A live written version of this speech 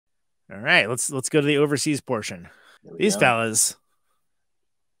All right, let's go to the overseas portion. These fellas.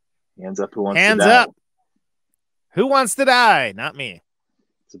 Hands up who wants Hands to die. up. Who wants to die? Not me.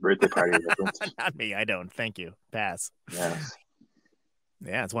 It's a birthday party. Not me. I don't. Thank you. Pass. Yes.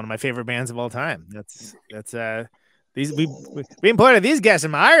 Yeah, it's one of my favorite bands of all time. That's these we imported these guys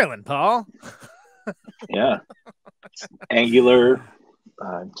from Ireland, Paul. Yeah. Angular,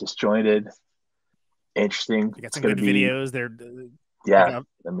 disjointed, interesting. They got some good videos. They're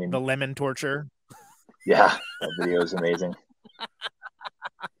I mean the Lemon Torture. Yeah, that video is amazing.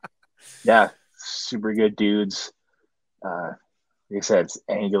 Yeah, super good dudes. Like I said, it's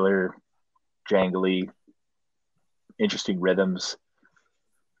angular, jangly, interesting rhythms.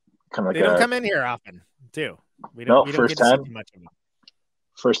 Kind of like they don't come in here often, too. We don't get to see too much of them.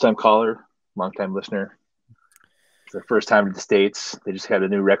 First time caller, long time listener. It's their first time to the States. They just had a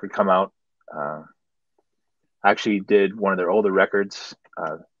new record come out. I actually did one of their older records,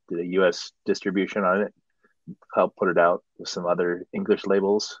 did a U.S. distribution on it, helped put it out with some other English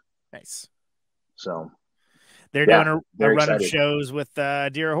labels. Nice. So they're doing a run of shows with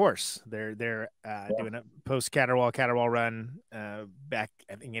Dear Horse. They're doing a post Caterwaul run back,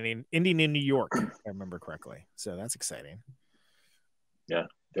 I think, in Indy, New York, if I remember correctly. So that's exciting. Yeah,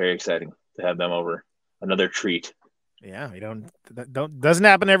 very exciting to have them over. Another treat. Yeah, doesn't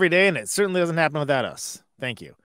happen every day, and it certainly doesn't happen without us. Thank you.